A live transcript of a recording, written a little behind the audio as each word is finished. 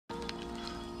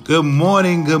Good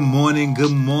morning, good morning,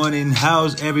 good morning.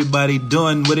 How's everybody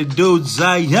doing? What it do,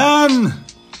 Zion?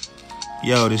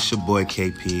 Yo, this your boy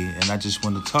KP, and I just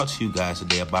want to talk to you guys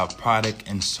today about product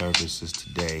and services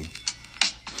today.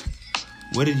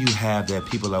 What do you have that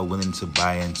people are willing to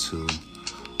buy into?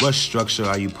 What structure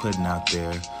are you putting out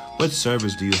there? What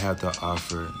service do you have to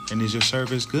offer? And is your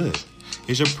service good?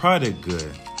 Is your product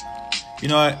good? You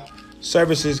know what?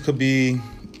 Services could be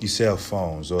you sell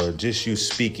phones, or just you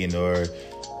speaking, or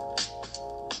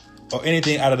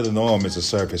anything out of the norm is a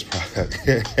service product.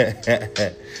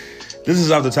 This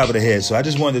is off the top of the head, so I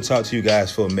just wanted to talk to you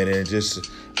guys for a minute and just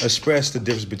express the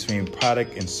difference between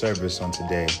product and service on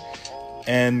today.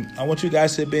 And I want you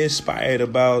guys to be inspired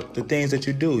about the things that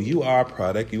you do. You are a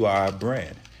product, you are a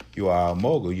brand, you are a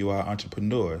mogul, you are an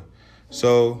entrepreneur.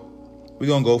 So we're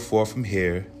going to go forth from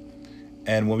here.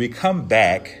 And when we come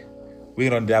back, we're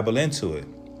going to dabble into it.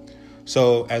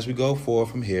 So as we go forward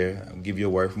from here, I'll give you a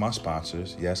word from our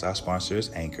sponsors. Yes, our sponsor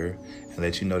is Anchor, and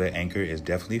let you know that Anchor is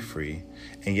definitely free.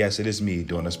 And yes, it is me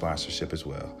doing the sponsorship as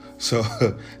well. So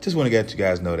just want to let you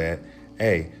guys know that,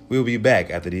 hey, we'll be back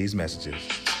after these messages.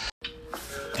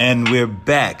 And we're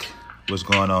back. What's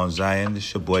going on, Zion? This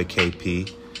is your boy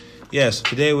KP. Yes,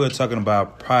 today we're talking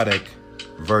about product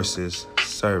versus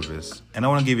service. And I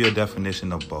want to give you a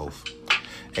definition of both.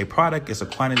 A product is a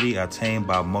quantity attained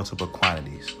by multiple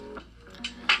quantities.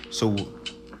 So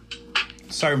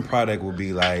certain product will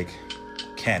be like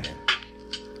Canon,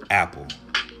 Apple,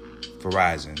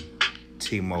 Verizon,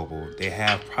 T-Mobile. They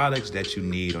have products that you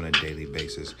need on a daily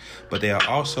basis, but they are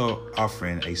also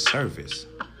offering a service.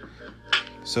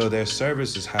 So their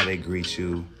service is how they greet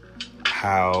you,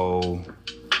 how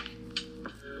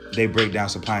they break down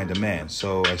supply and demand.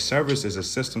 So a service is a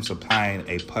system supplying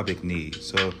a public need.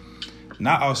 So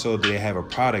not also do they have a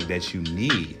product that you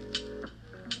need,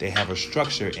 they have a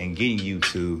structure in getting you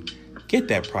to get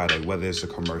that product, whether it's a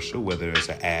commercial, whether it's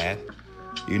an ad.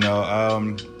 You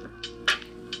know,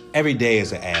 every day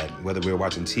is an ad. Whether we're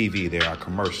watching TV, there are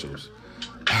commercials.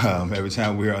 Every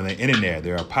time we're on the internet,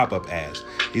 there are pop-up ads.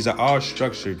 These are all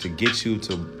structured to get you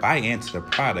to buy into the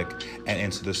product and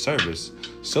into the service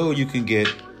so you can get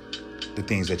the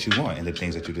things that you want and the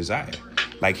things that you desire.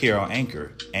 Like here on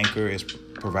Anchor. Anchor is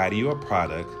providing you a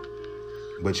product,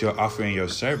 but you're offering your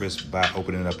service by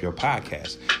opening up your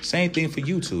podcast. Same thing for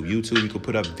YouTube. YouTube, you can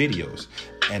put up videos.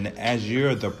 And as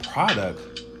you're the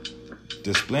product,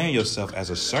 displaying yourself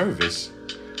as a service,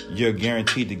 you're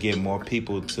guaranteed to get more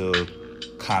people to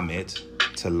comment,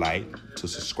 to like, to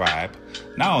subscribe.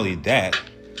 Not only that,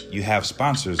 you have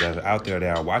sponsors that are out there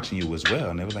that are watching you as well.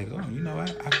 And they were like, oh, you know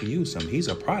what? I could use him. He's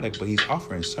a product, but he's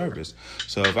offering service.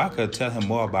 So if I could tell him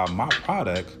more about my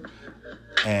product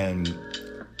and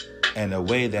the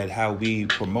way that how we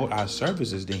promote our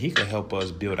services, then he could help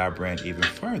us build our brand even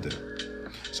further.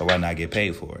 So why not get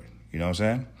paid for it? You know what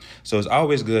I'm saying? So it's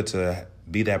always good to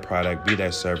be that product, be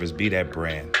that service, be that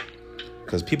brand,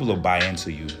 because people will buy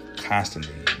into you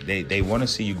constantly. They want to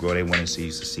see you grow. They want to see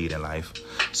you succeed in life.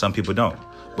 Some people don't,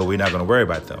 but we're not going to worry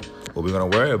about them. What we're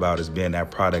going to worry about is being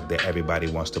that product that everybody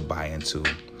wants to buy into,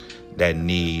 that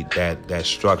need, that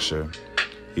structure,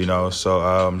 you know? So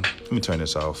let me turn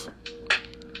this off.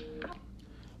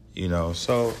 You know,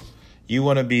 so you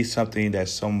want to be something that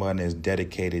someone is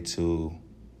dedicated to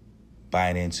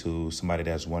buying into, somebody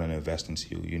that's wanting to invest into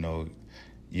you. You know,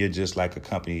 you're just like a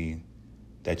company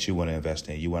that you want to invest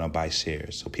in. You want to buy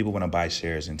shares. So people want to buy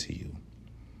shares into you,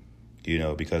 you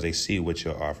know, because they see what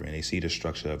you're offering. They see the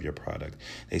structure of your product.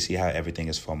 They see how everything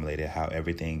is formulated, how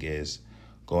everything is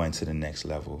going to the next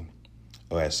level.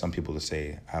 Or as some people would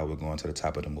say, how we're going to the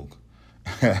top of the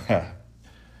MOOC.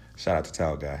 Shout out to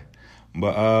Towel Guy.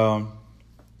 But,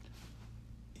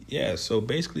 yeah, so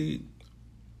basically,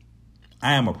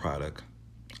 I am a product.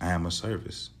 I am a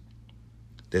service.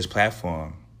 This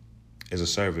platform is a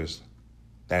service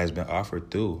that has been offered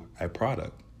through a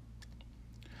product.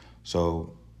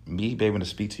 So me being able to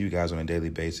speak to you guys on a daily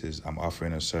basis, I'm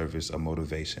offering a service of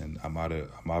motivation. I'm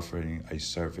offering a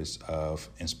service of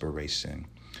inspiration.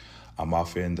 I'm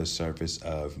offering the service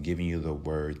of giving you the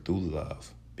word through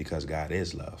love, because God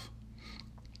is love.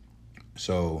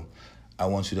 So I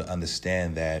want you to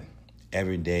understand that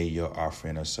every day you're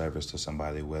offering a service to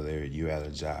somebody, whether you're at a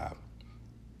job,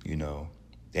 you know,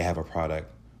 they have a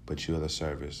product, but you're the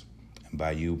service. And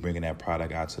by you bringing that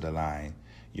product out to the line,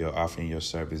 you're offering your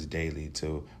service daily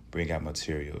to bring out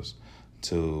materials,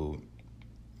 to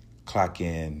clock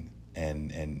in,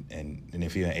 and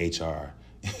if you're in HR,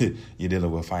 you're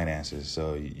dealing with finances.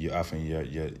 So you're offering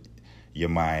your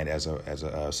mind as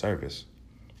a service.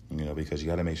 You know, because you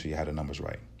got to make sure you have the numbers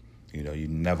right. You know, you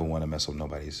never want to mess up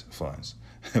nobody's funds.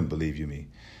 Believe you me.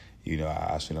 You know,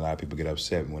 I've seen a lot of people get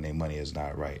upset when their money is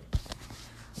not right.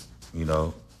 You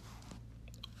know,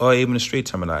 or even the street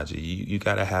terminology. You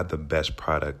got to have the best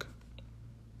product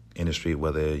in the street,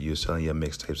 whether you're selling your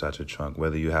mixtapes out your trunk,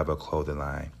 whether you have a clothing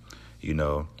line. You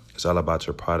know, it's all about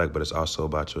your product, but it's also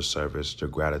about your service, your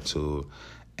gratitude,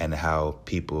 and how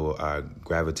people are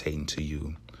gravitating to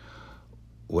you.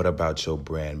 What about your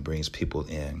brand brings people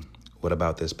in? What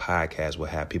about this podcast will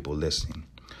have people listening?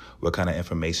 What kind of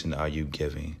information are you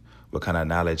giving? What kind of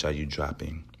knowledge are you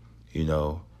dropping? You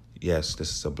know, yes,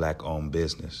 this is a Black-owned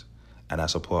business, and I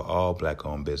support all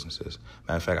Black-owned businesses.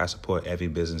 Matter of fact, I support every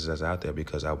business that's out there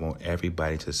because I want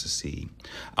everybody to succeed.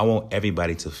 I want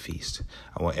everybody to feast.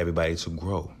 I want everybody to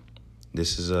grow.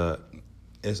 This is a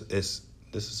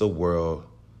world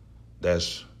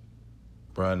that's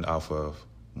run off of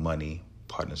money,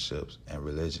 partnerships, and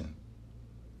religion.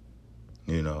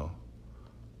 You know,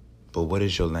 but what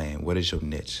is your lane? What is your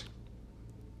niche?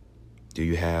 Do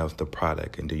you have the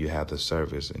product, and do you have the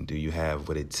service, and do you have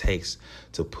what it takes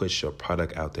to push your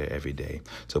product out there every day,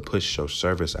 to push your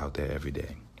service out there every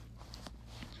day?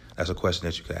 That's a question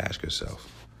that you could ask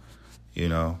yourself, you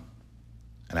know,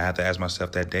 and I have to ask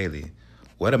myself that daily.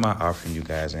 What am I offering you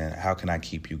guys, and how can I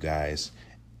keep you guys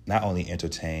not only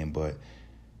entertained, but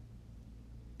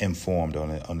informed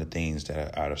on the things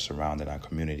that are surrounding our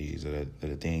communities,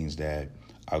 the things that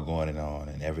are going on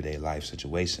in everyday life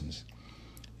situations?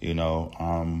 You know,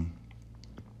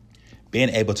 being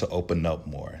able to open up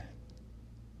more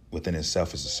within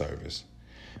itself is a service.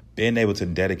 Being able to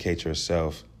dedicate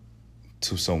yourself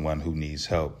to someone who needs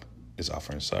help is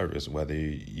offering service, whether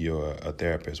you're a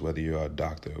therapist, whether you're a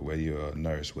doctor, whether you're a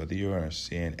nurse, whether you're a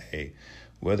CNA,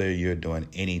 whether you're doing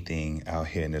anything out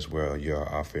here in this world, you're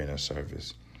offering a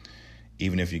service.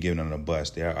 Even if you're giving on a bus,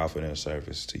 they are offering a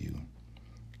service to you.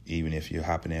 Even if you're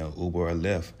hopping in Uber or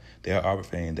Lyft, they're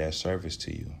offering that service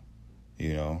to you.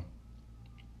 You know,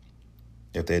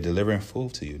 if they're delivering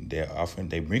food to you, they're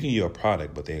bringing you a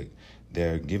product, but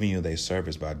they're giving you their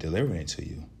service by delivering it to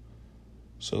you.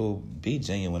 So be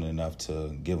genuine enough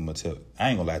to give them a tip. I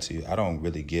ain't gonna lie to you, I don't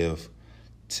really give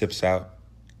tips out,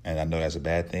 and I know that's a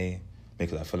bad thing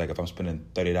because I feel like if I'm spending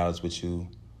 $30 with you,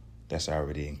 that's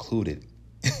already included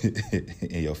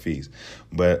in your fees.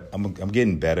 But I'm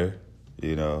getting better.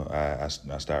 You know, I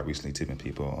started recently tipping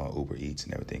people on Uber Eats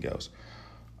and everything else.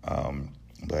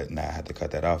 But now I had to cut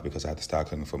that off because I had to start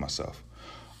cooking for myself.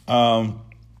 And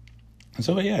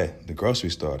so, yeah, the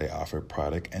grocery store, they offer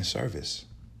product and service.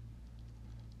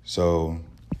 So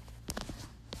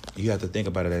you have to think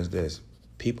about it as this.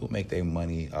 People make their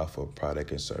money off of product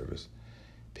and service.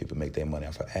 People make their money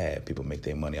off of ad. People make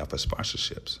their money off of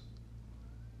sponsorships.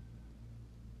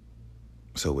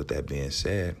 So with that being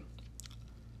said,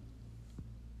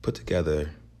 put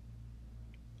together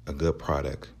a good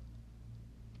product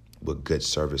with good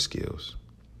service skills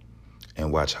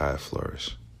and watch how it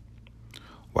flourishes.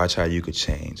 Watch how you could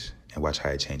change and watch how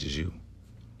it changes you.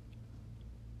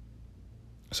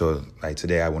 So like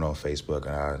today I went on Facebook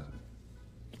and I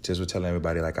just was telling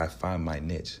everybody like I found my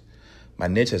niche. My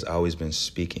niche has always been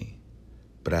speaking,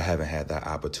 but I haven't had that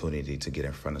opportunity to get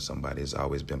in front of somebody. It's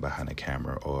always been behind a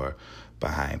camera or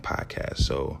behind podcasts.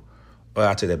 So, well,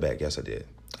 I take that back. Yes, I did.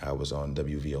 I was on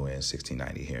WVON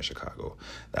 1690 here in Chicago.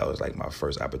 That was like my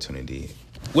first opportunity,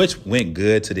 which went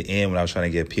good to the end when I was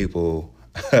trying to get people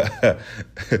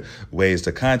ways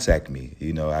to contact me.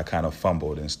 You know, I kind of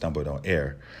fumbled and stumbled on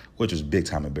air, which was big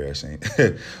time embarrassing.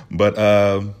 But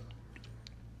I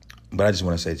just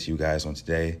want to say to you guys on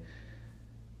today,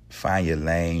 find your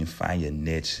lane, find your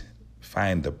niche,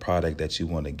 find the product that you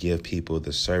want to give people,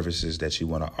 the services that you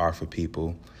want to offer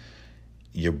people.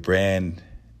 Your brand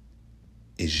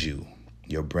is you.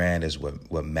 Your brand is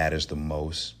what matters the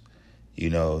most. You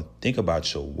know, think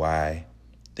about your why.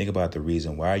 Think about the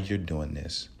reason why you're doing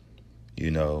this. You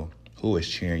know, who is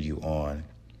cheering you on.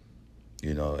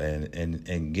 You know,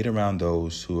 and get around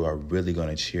those who are really going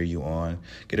to cheer you on.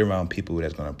 Get around people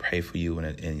that's going to pray for you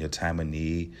in your time of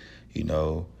need, you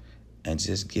know, and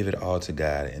just give it all to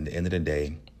God. And at the end of the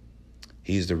day,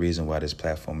 He's the reason why this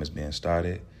platform is being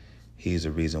started. He's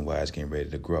the reason why it's getting ready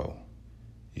to grow,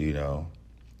 you know.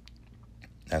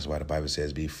 That's why the Bible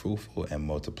says be fruitful and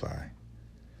multiply.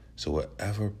 So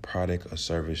whatever product or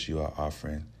service you are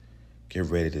offering, get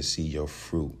ready to see your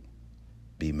fruit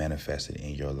be manifested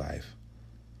in your life.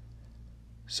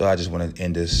 So I just want to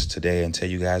end this today and tell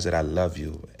you guys that I love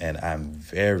you. And I'm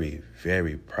very,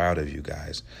 very proud of you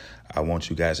guys. I want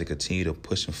you guys to continue to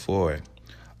push forward.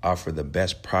 Offer the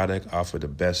best product, offer the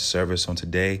best service on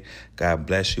today. God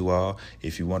bless you all.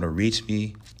 If you want to reach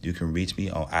me, you can reach me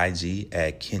on IG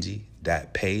at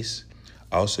Kenji.Pace.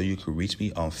 Also, you can reach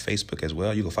me on Facebook as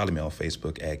well. You can follow me on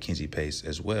Facebook at Kenzie Pace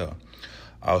as well.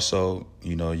 Also,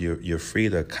 you're free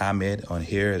to comment on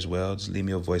here as well. Just leave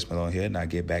me a voicemail on here and I'll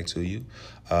get back to you.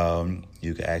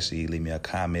 You can actually leave me a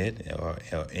comment or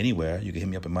anywhere. You can hit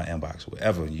me up in my inbox,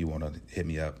 wherever you want to hit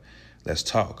me up. Let's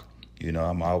talk.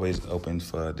 I'm always open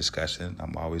for discussion.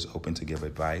 I'm always open to give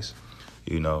advice,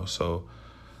 so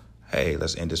hey,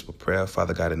 let's end this with prayer.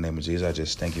 Father God, in the name of Jesus, I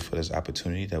just thank you for this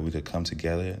opportunity that we could come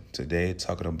together today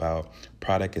talking about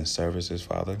product and services,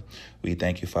 Father. We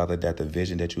thank you, Father, that the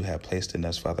vision that you have placed in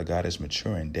us, Father God, is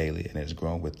maturing daily and is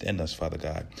growing within us, Father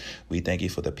God. We thank you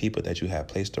for the people that you have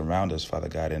placed around us, Father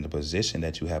God, and the position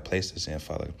that you have placed us in,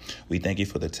 Father. We thank you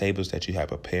for the tables that you have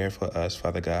prepared for us,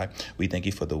 Father God. We thank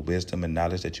you for the wisdom and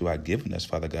knowledge that you are giving us,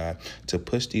 Father God, to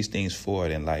push these things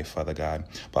forward in life, Father God,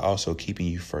 but also keeping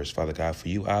you first, Father God, for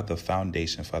you are the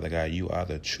foundation, Father God. You are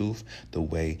the truth, the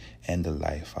way, and the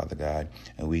life, Father God.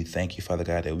 And we thank you, Father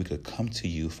God, that we could come to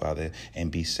you, Father,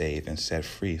 and be saved and set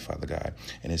free, Father God.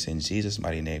 And it's in Jesus'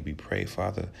 mighty name we pray,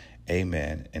 Father.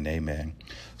 Amen and amen.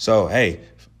 So, hey,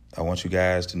 I want you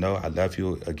guys to know I love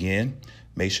you again.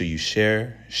 Make sure you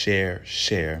share.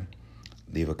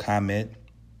 Leave a comment.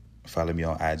 Follow me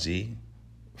on IG.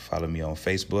 Follow me on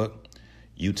Facebook.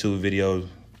 YouTube video.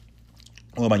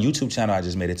 Well, my YouTube channel, I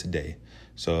just made it today.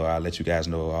 So I'll let you guys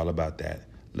know all about that.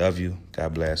 Love you.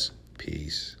 God bless.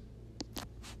 Peace.